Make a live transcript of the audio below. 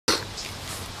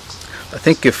I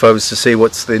think if I was to say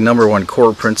what's the number one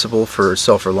core principle for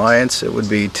self-reliance, it would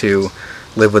be to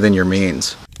live within your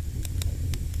means.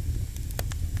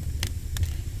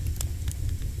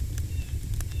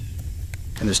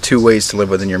 And there's two ways to live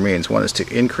within your means. One is to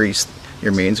increase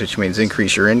your means, which means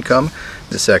increase your income.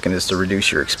 The second is to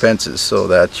reduce your expenses so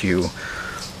that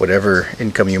whatever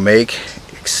income you make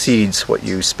exceeds what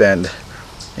you spend.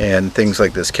 And things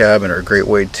like this cabin are a great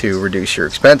way to reduce your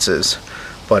expenses,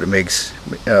 but it makes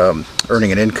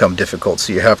earning an income difficult.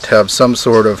 So you have to have some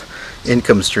sort of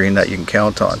income stream that you can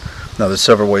count on. Now there's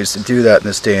several ways to do that in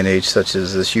this day and age, such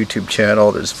as this YouTube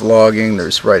channel. There's vlogging,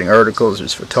 there's writing articles,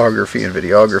 there's photography and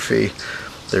videography.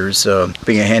 There's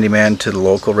being a handyman to the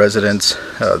local residents.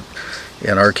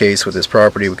 In our case with this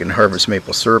property, we can harvest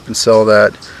maple syrup and sell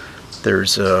that.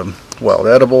 There's wild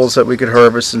edibles that we could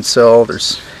harvest and sell.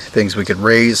 There's things we could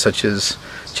raise, such as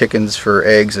chickens for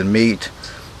eggs and meat.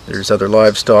 There's other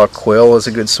livestock. Quail is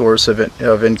a good source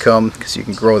of income because you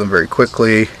can grow them very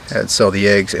quickly and sell the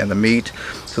eggs and the meat.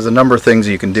 So there's a number of things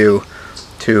you can do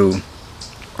to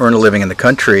earn a living in the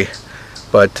country,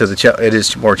 but it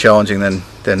is more challenging than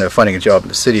finding a job in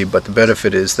the city. But the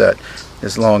benefit is that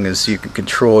as long as you can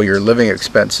control your living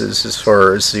expenses, as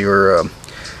far as your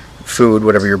food,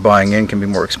 whatever you're buying in can be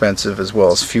more expensive, as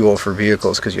well as fuel for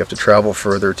vehicles, because you have to travel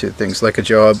further to things like a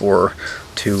job or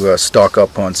to stock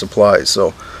up on supplies.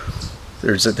 So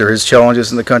there is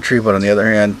challenges in the country, but on the other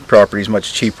hand, property is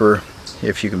much cheaper.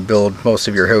 If you can build most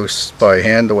of your house by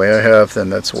hand the way I have,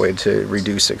 then that's a way to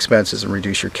reduce expenses and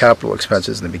reduce your capital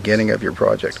expenses in the beginning of your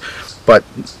project. But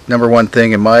number one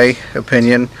thing, in my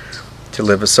opinion, to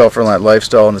live a self-reliant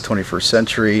lifestyle in the 21st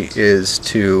century is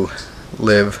to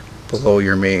live below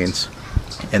your means.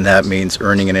 And that means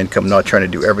earning an income, not trying to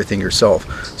do everything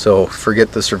yourself. So don't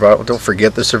forget the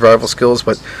survival skills,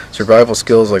 but survival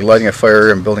skills like lighting a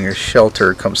fire and building a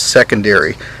shelter comes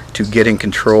secondary to getting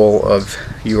control of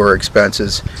your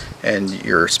expenses and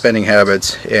your spending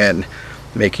habits and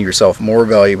making yourself more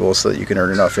valuable so that you can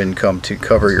earn enough income to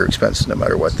cover your expenses no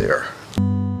matter what they are.